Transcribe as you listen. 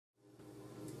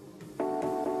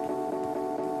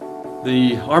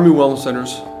The Army Wellness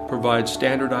Centers provide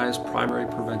standardized primary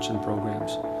prevention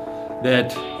programs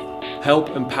that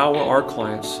help empower our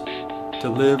clients to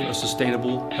live a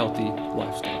sustainable, healthy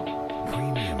lifestyle.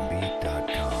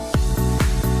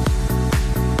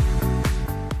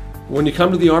 When you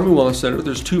come to the Army Wellness Center,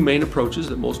 there's two main approaches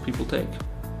that most people take.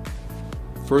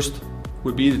 First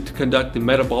would be to conduct the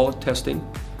metabolic testing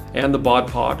and the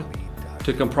bod-pod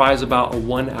to comprise about a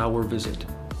 1-hour visit.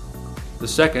 The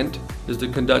second is to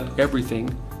conduct everything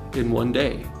in one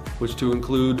day, which to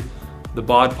include the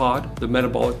bod-pod, the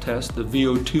metabolic test, the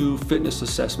VO2 fitness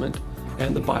assessment,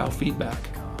 and the biofeedback,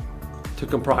 to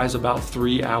comprise about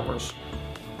 3 hours.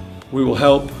 We will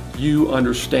help you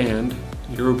understand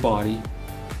your body,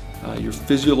 your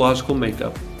physiological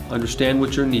makeup, understand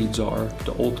what your needs are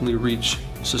to ultimately reach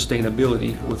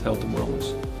sustainability with health and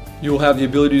wellness. You will have the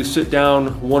ability to sit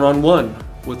down one-on-one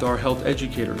with our health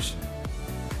educators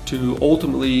to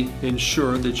ultimately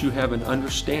ensure that you have an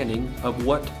understanding of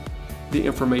what the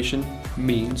information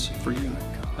means for you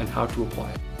and how to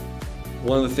apply it.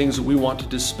 One of the things that we want to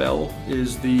dispel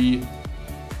is the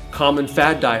common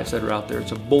fad diets that are out there.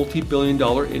 It's a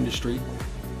multi-billion-dollar industry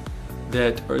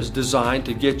that is designed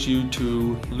to get you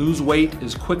to lose weight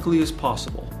as quickly as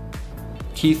possible.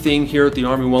 Key thing here at the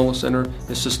Army Wellness Center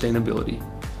is sustainability.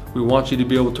 We want you to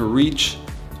be able to reach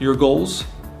your goals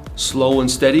slow and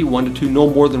steady, no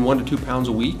more than 1 to 2 pounds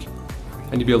a week,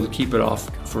 and you'll be able to keep it off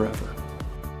forever.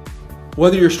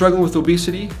 Whether you're struggling with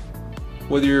obesity,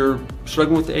 whether you're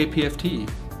struggling with the APFT,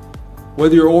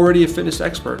 whether you're already a fitness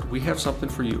expert, we have something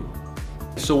for you.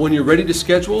 So when you're ready to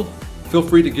schedule, feel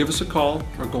free to give us a call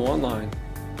or go online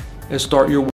and start your